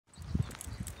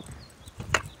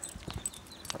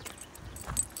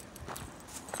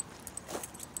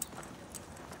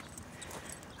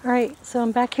Alright, so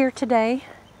I'm back here today.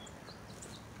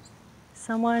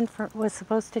 Someone was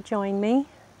supposed to join me.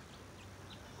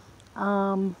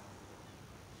 But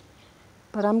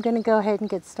I'm going to go ahead and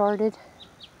get started.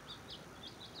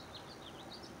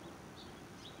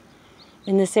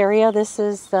 In this area, this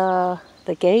is the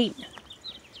gate.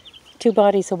 2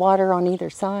 bodies of water on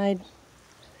either side.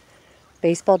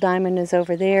 Baseball diamond is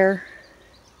over there.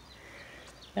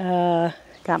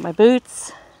 Got my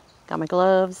boots, got my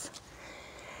gloves,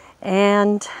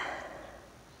 and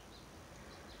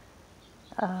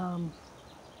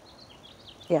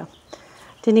yeah,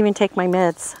 didn't even take my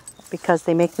meds because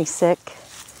they make me sick.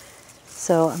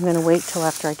 So I'm going to wait till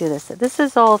after I do this. This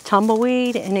is all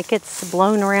tumbleweed and it gets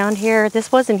blown around here.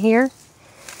 This wasn't here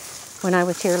when I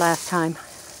was here last time.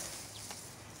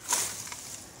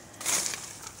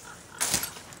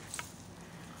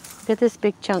 Look at this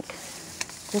big chunk.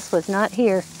 This was not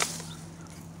here.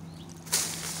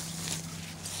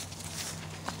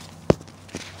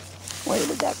 Where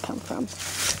did that come from?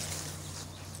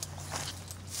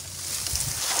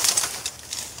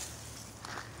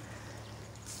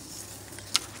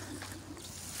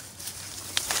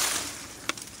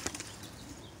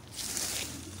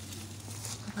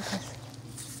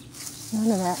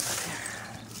 None of that.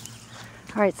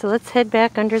 All right, so let's head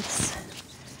back under this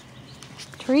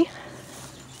tree.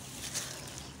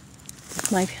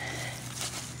 My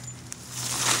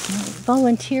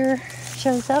volunteer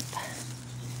shows up.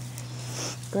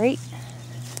 Great.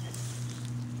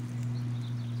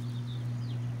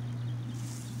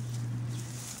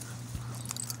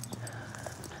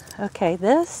 Okay,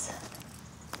 this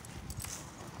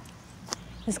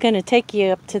is going to take you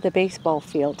up to the baseball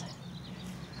field.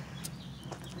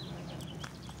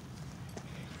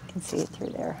 You can see it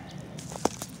through there.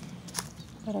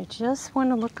 But I just want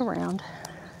to look around.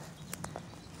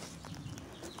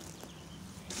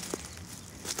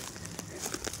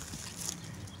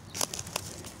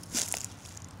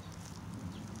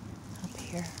 Up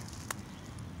here.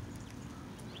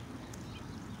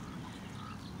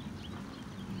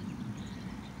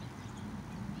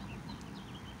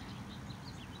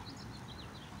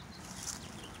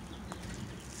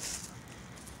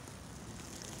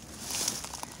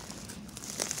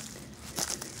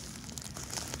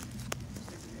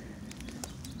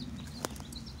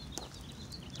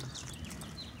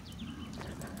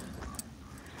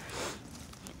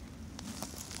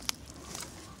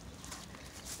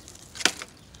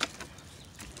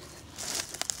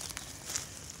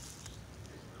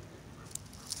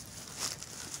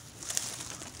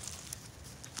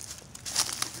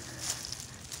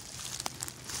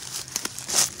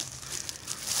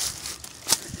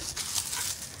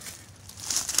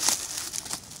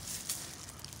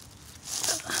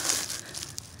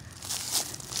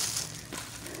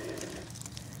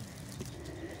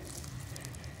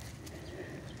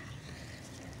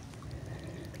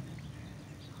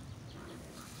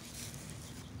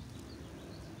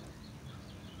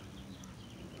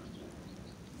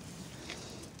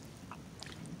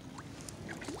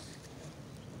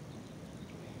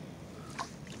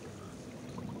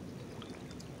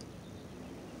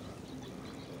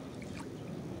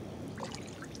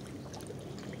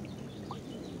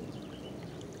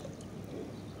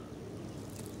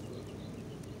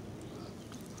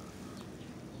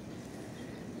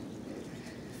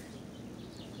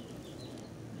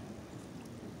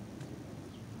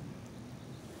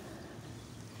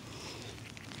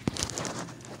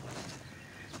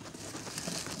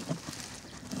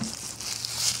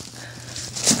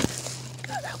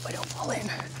 I don't fall in.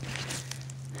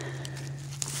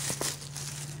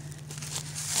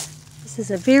 This is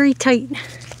a very tight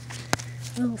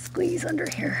little squeeze under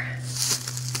here.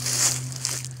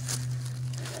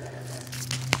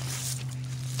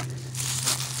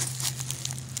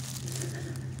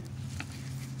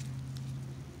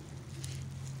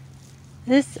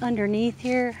 This underneath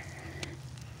here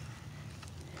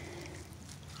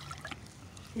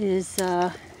is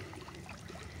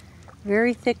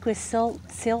very thick with silt.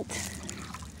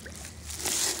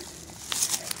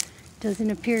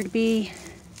 Doesn't appear to be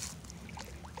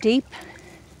deep.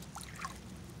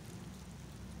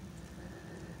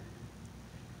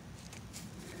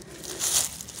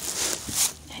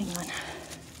 Hang on.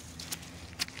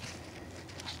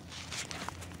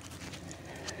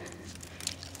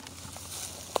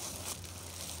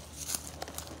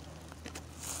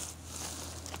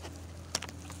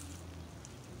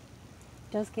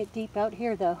 Does get deep out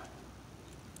here though.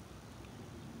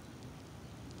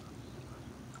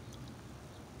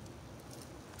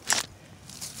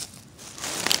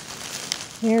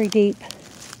 Very deep.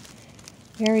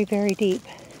 Very, very deep.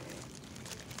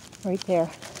 Right there.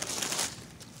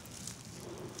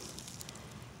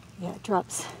 it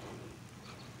drops.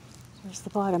 There's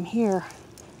the bottom here.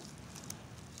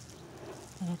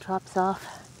 And it drops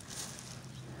off.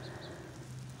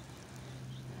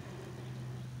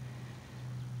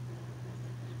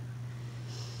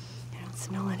 I don't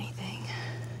smell anything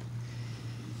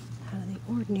out of the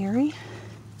ordinary.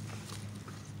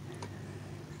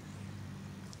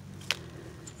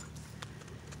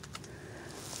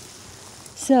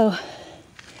 So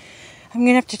I'm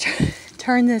gonna have to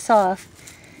turn this off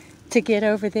to get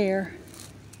over there,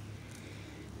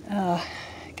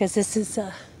 because this is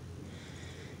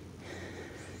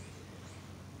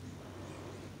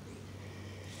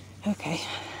okay,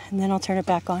 and then I'll turn it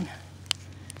back on.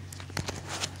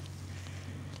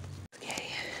 Okay,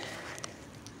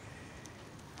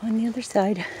 on the other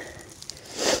side.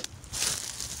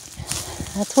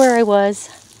 That's where I was.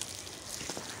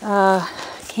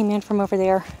 Came in from over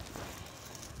there.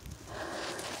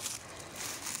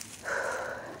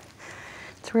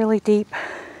 It's really deep.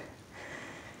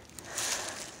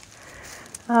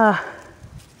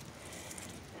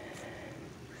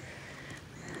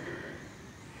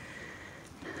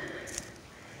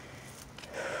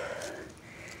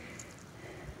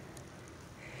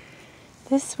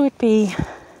 This would be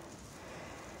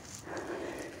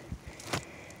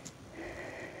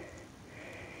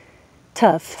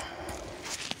tough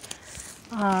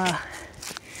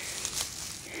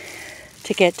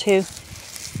to get to.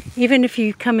 Even if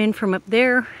you come in from up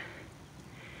there,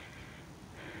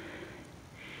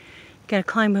 you gotta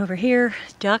climb over here,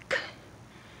 duck,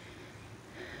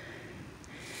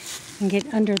 and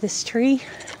get under this tree.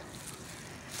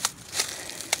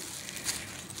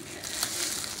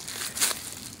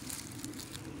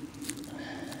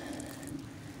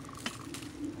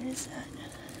 What is that?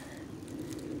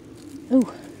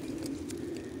 Ooh.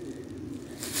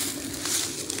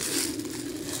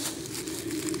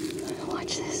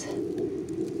 Watch this.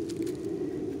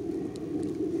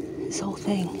 This whole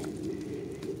thing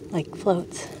like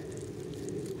floats.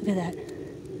 Look at that.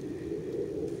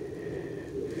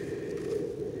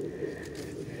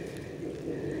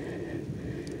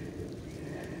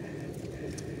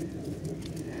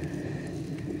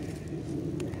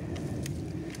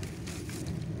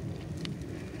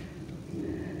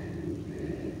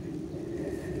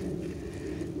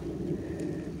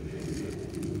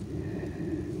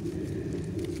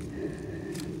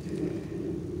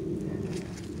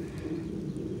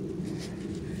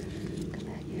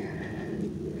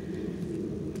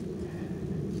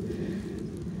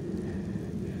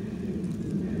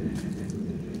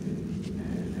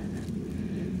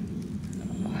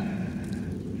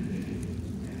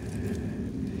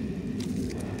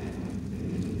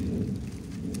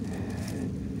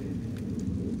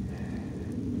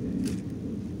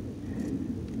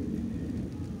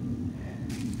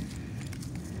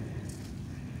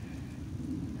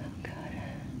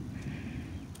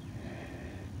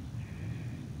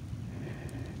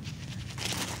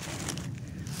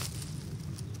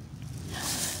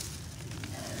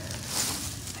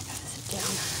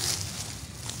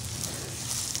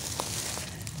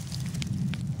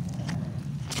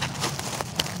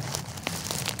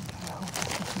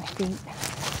 Feet.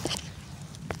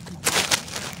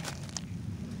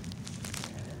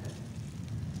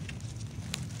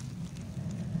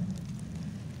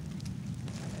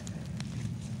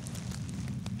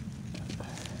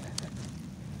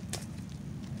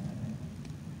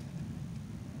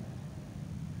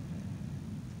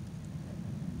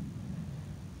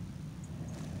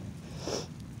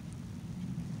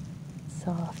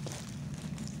 Soft.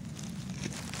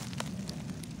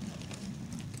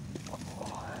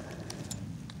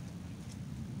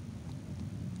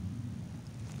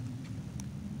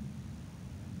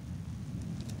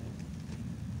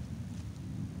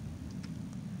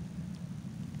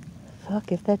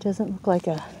 Fuck, if that doesn't look like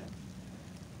a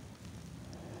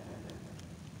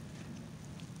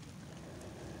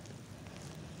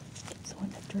it's one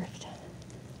adrift.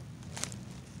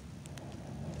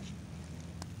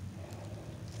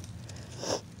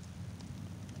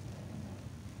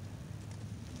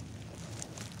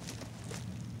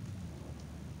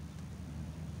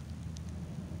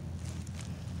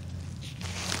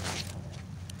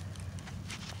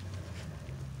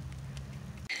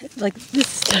 Like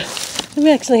this, I'm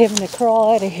actually having to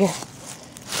crawl out of here.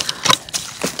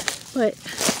 But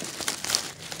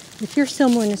if you're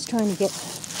someone that's trying to get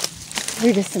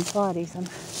rid of some bodies, I'm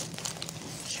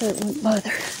sure it wouldn't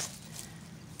bother.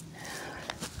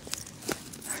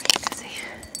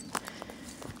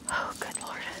 Oh, good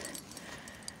Lord.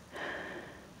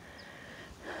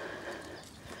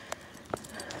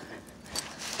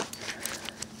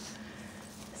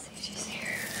 Let's see if she's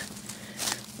here.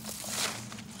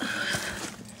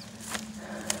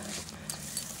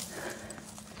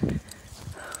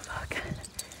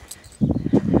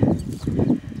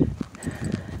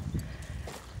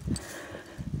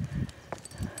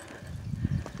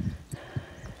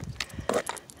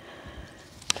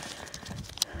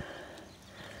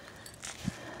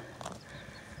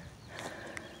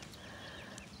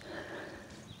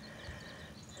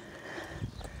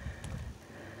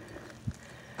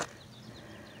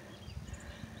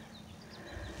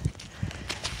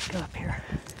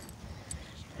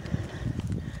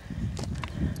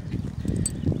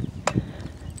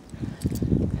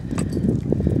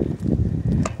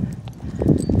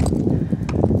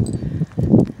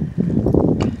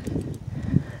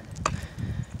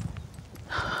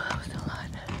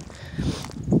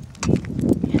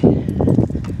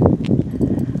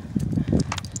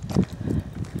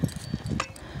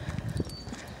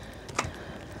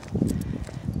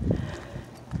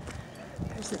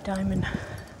 diamond.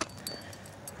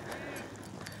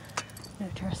 No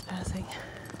trespassing.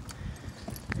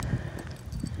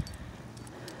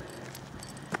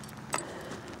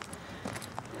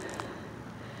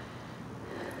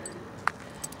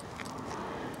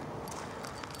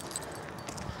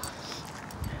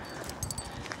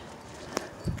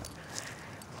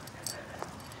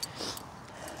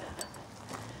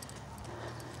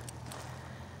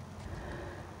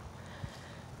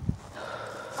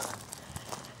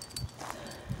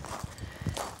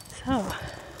 So,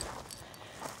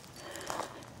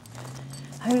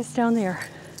 I was down there.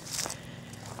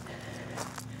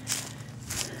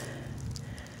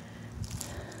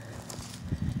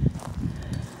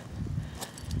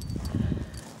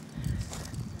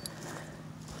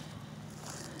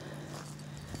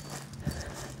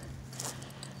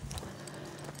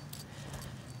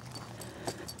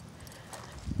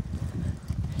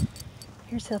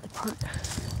 Here's the other part.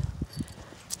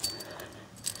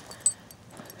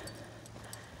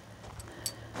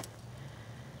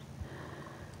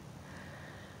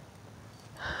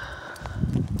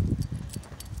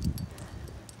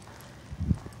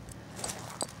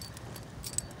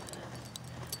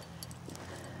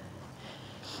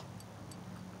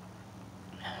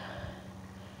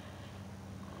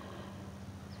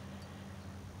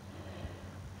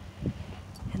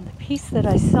 And the piece that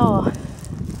I saw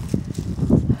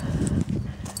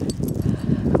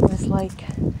was like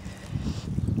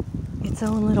its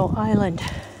own little island.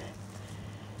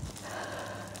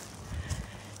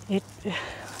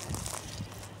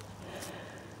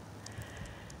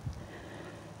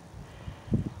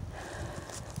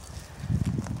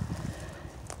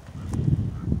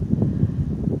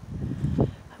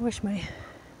 I wish my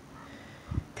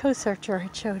co-searcher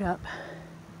had showed up.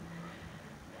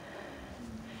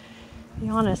 To be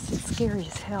honest, it's scary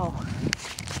as hell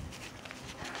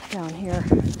down here.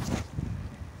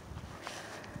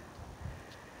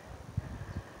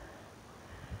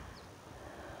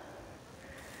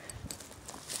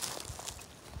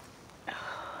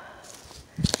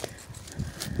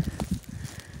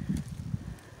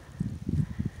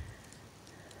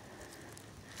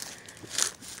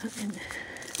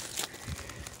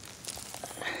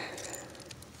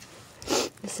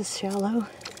 This is shallow.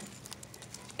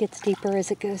 Gets deeper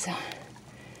as it goes on.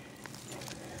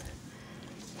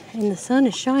 And the sun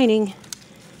is shining.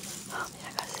 Oh man,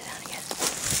 I gotta sit down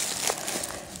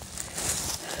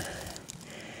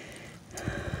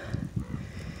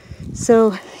again.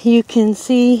 So you can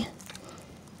see,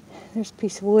 there's a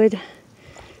piece of wood,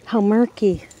 how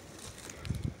murky,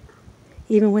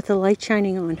 even with the light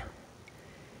shining on.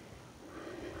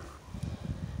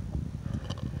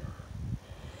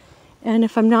 And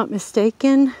if I'm not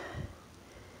mistaken,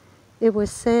 it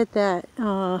was said that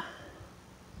the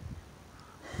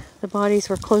bodies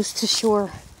were close to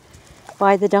shore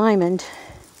by the diamond,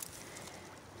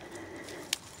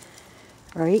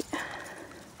 right?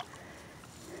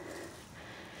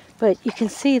 But you can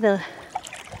see the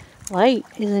light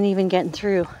isn't even getting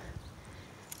through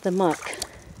the muck.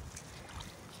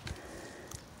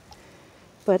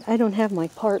 But I don't have my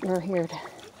partner here to...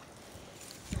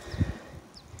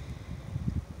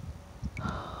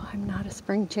 I'm not a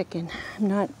spring chicken. I'm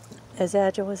not as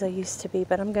agile as I used to be,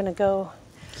 but I'm gonna go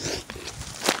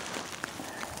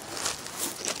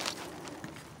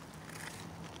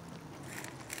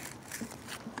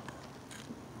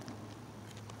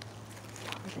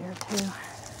over there too.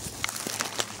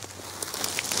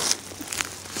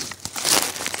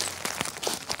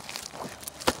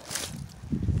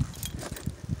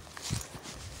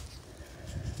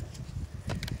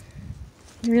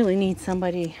 You really need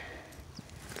somebody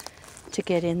to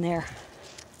get in there.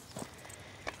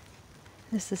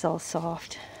 This is all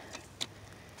soft.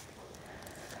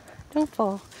 Don't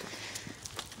fall.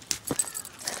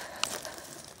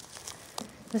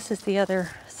 This is the other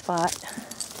spot.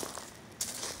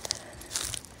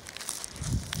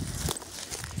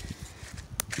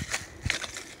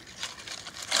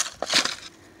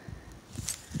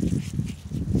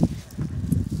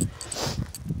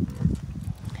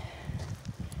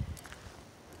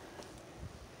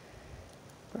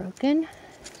 Broken.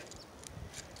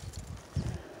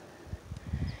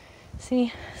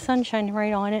 See, sun shining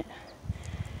right on it.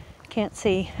 Can't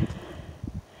see.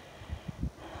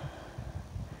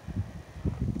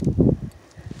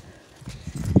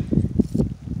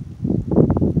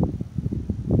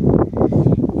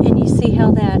 And you see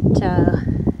how that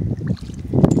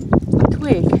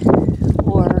twig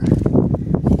or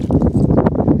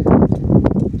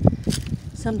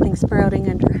something sprouting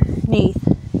underneath.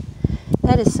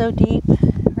 That is so deep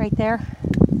right there.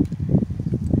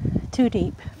 Too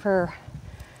deep for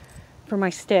for my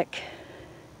stick.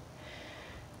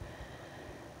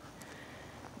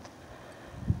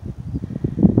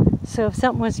 So if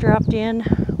something was dropped in,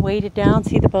 weighted down,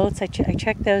 see the boats, I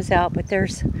checked those out, but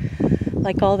there's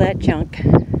like all that junk.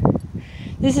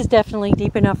 This is definitely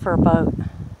deep enough for a boat.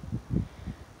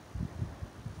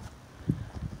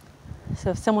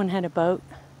 So if someone had a boat,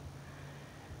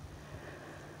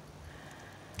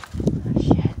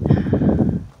 shit.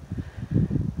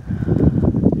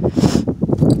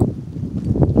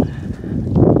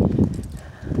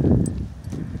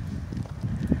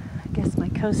 I guess my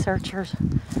co-searchers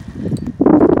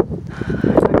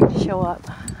are going to show up.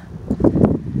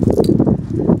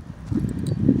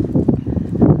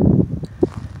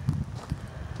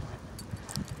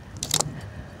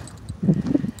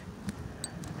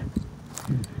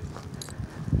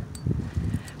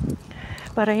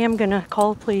 But I am going to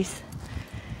call the police,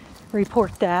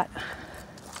 report that.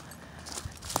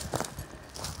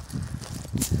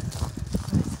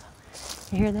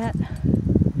 You hear that?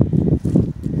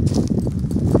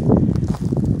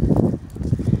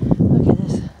 Look at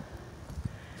this.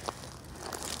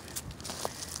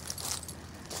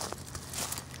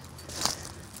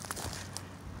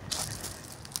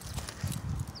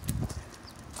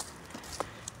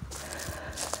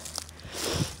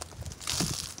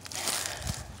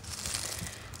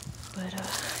 But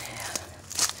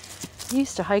I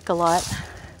used to hike a lot,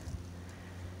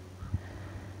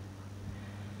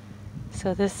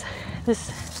 so this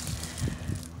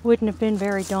wouldn't have been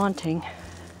very daunting.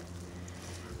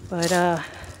 But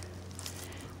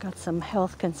got some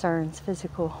health concerns,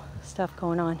 physical stuff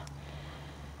going on.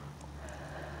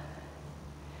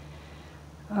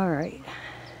 All right.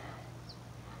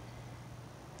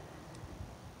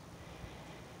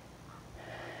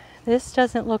 This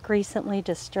doesn't look recently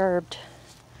disturbed.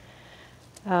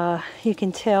 You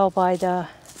can tell by the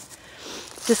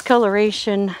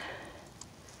discoloration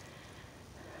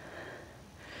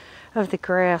of the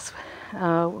grass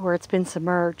where it's been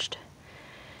submerged.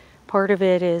 Part of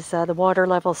it is the water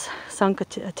levels sunk a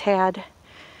tad,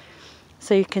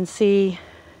 so you can see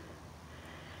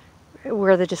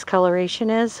where the discoloration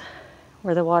is,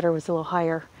 where the water was a little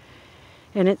higher,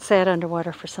 and it sat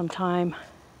underwater for some time.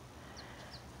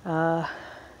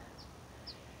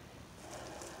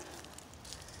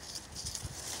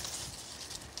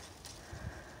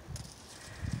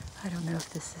 I don't know if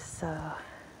this is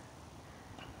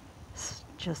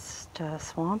just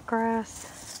swamp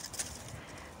grass,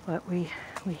 but we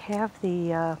have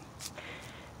the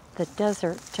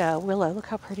desert willow. Look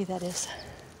how pretty that is.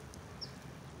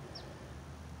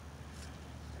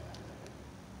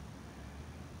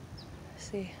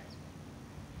 See.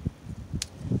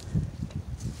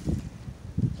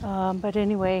 But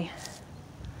anyway,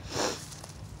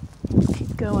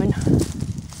 keep going.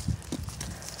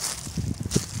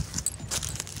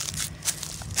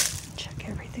 Check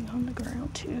everything on the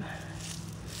ground too.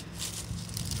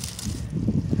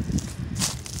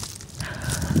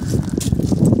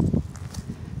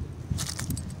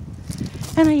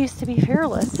 And I used to be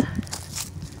fearless.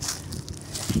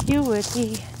 You would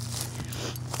be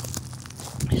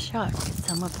shocked at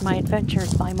some of my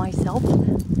adventures by myself.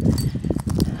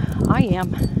 I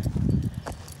am.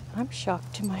 I'm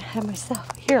shocked to have myself.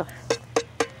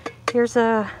 Here's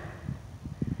a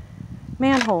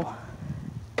manhole.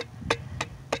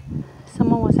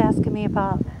 Someone was asking me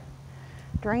about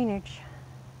drainage.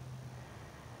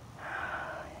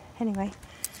 Anyway,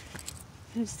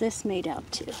 who's this made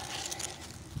out to?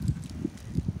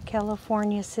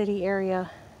 California City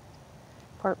area,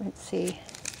 apartment C.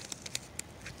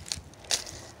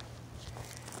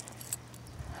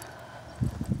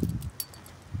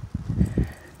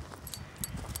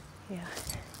 Yeah,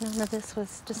 none of this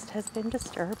has been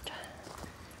disturbed.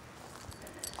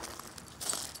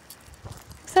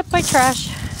 Except by trash.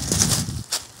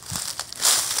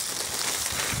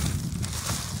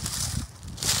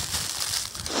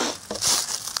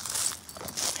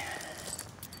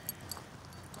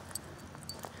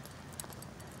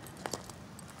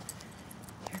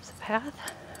 Here's a path.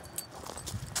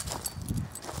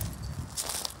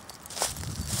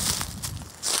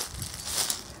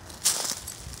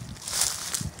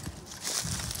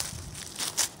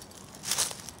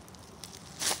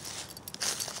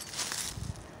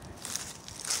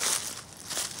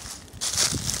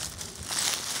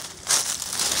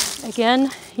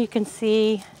 Again, you can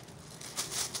see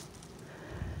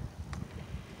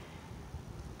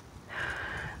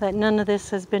that none of this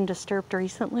has been disturbed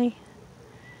recently.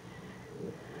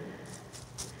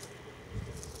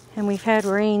 And we've had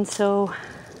rain, so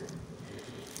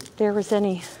if there was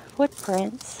any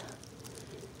footprints,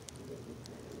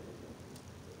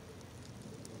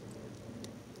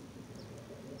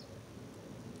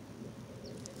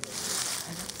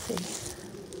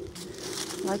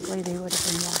 see. Likely they would have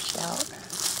been washed out.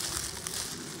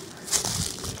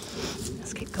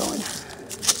 Let's keep going.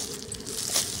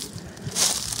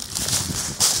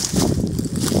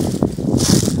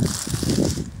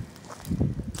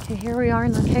 Okay, here we are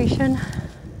in location.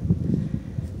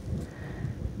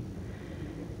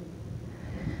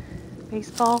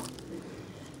 Baseball,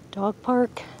 dog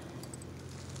park,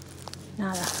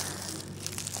 nada.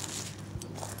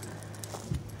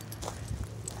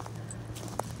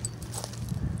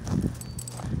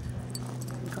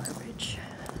 Garbage.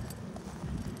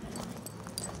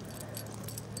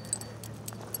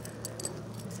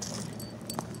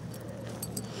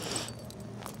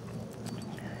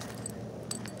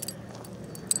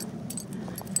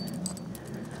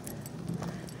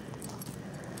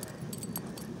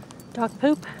 Dog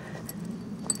poop.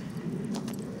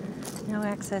 No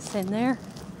access in there.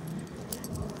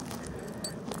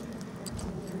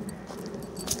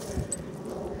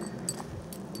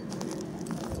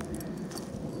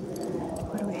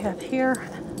 What do we have here?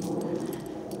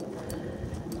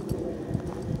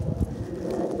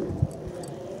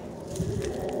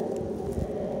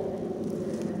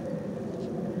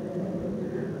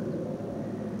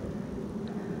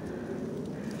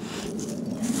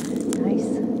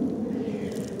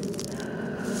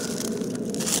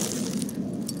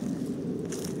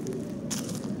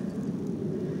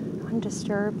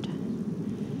 Undisturbed,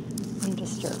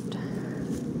 undisturbed.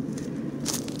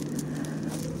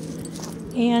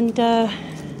 And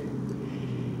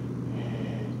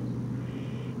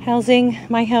housing,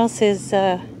 my house is...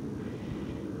 I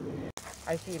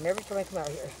see them every time I come out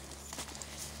here.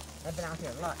 I've been out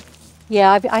here a lot.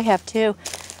 Yeah, I have too.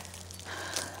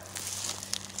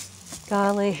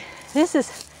 Golly, this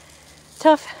is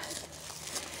tough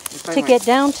to get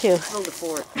down to. Hold it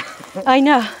for it. I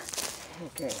know.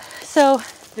 Okay. So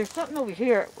there's something over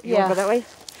here. You yeah. want to go that way?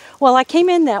 Well, I came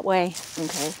in that way.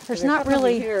 Okay. There's not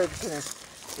really. Over here,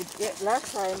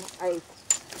 last time I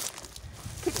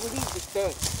couldn't leave this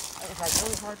bank. It was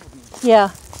really hard for me.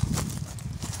 Yeah.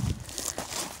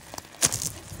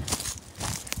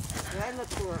 And I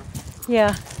looked for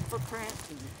Yeah. footprints.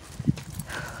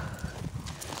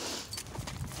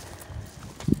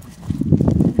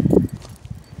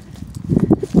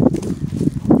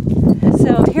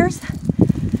 So here's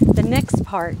the next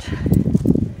part.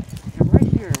 And right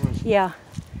here was. Yeah.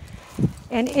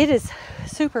 And it is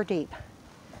super deep.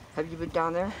 Have you been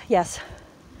down there? Yes.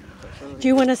 Do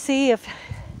you want to see if...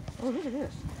 Oh, look at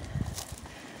this.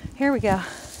 Here we go.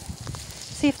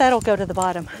 See if that'll go to the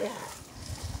bottom. Yeah.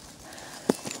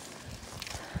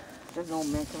 There's an old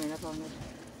man coming up on this.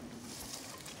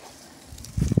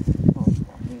 Oh,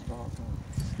 he's all gone.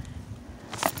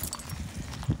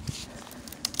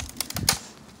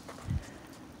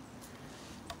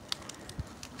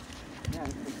 Yeah,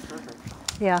 it's perfect.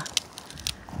 Yeah.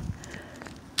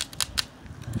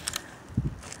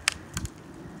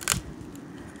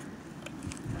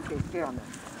 Okay, stay on there.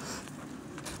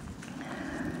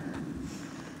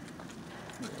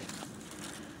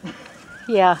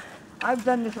 Yeah. I've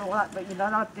done this a lot, but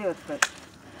not this, but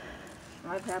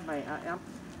I've had my, I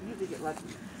usually get lucky.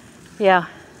 Yeah.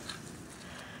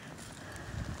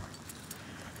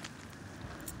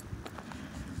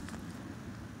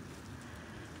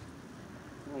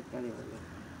 I like that area.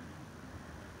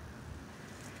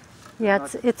 Yeah,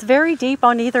 it's very deep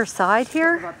on either side What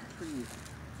here. about the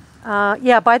trees?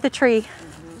 Yeah, by the tree.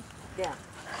 Yeah.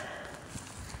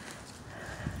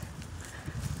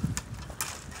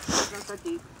 Not that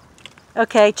deep.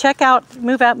 Okay, check out,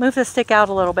 move the stick out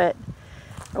a little bit,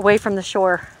 away from the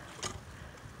shore.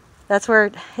 That's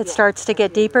where it starts to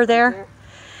get deeper there.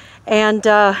 And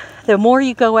the more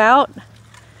you go out,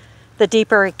 the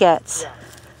deeper it gets. Yeah.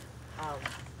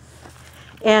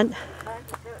 And,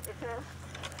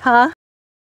 huh?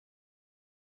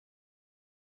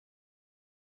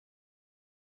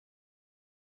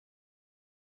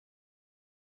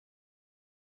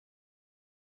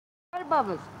 Right above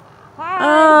us. Hi.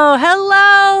 Oh,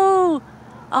 hello!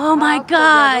 Oh my Yeah, those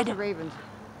God! are ravens.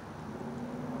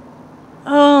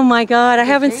 Oh my God, I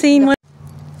haven't seen one.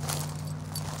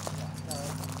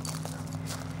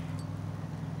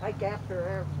 I gasped her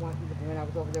air when I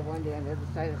was over there one day on the other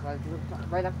side of it.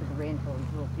 Right up to the rainbow,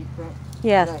 these little footprints.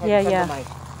 Yes, I had yeah, to cover yeah. my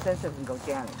senses and go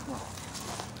down it. No,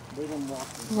 they didn't walk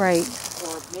me. Right.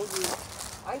 Or maybe,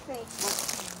 I think,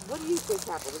 what do you think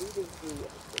happened? What do you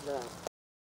think the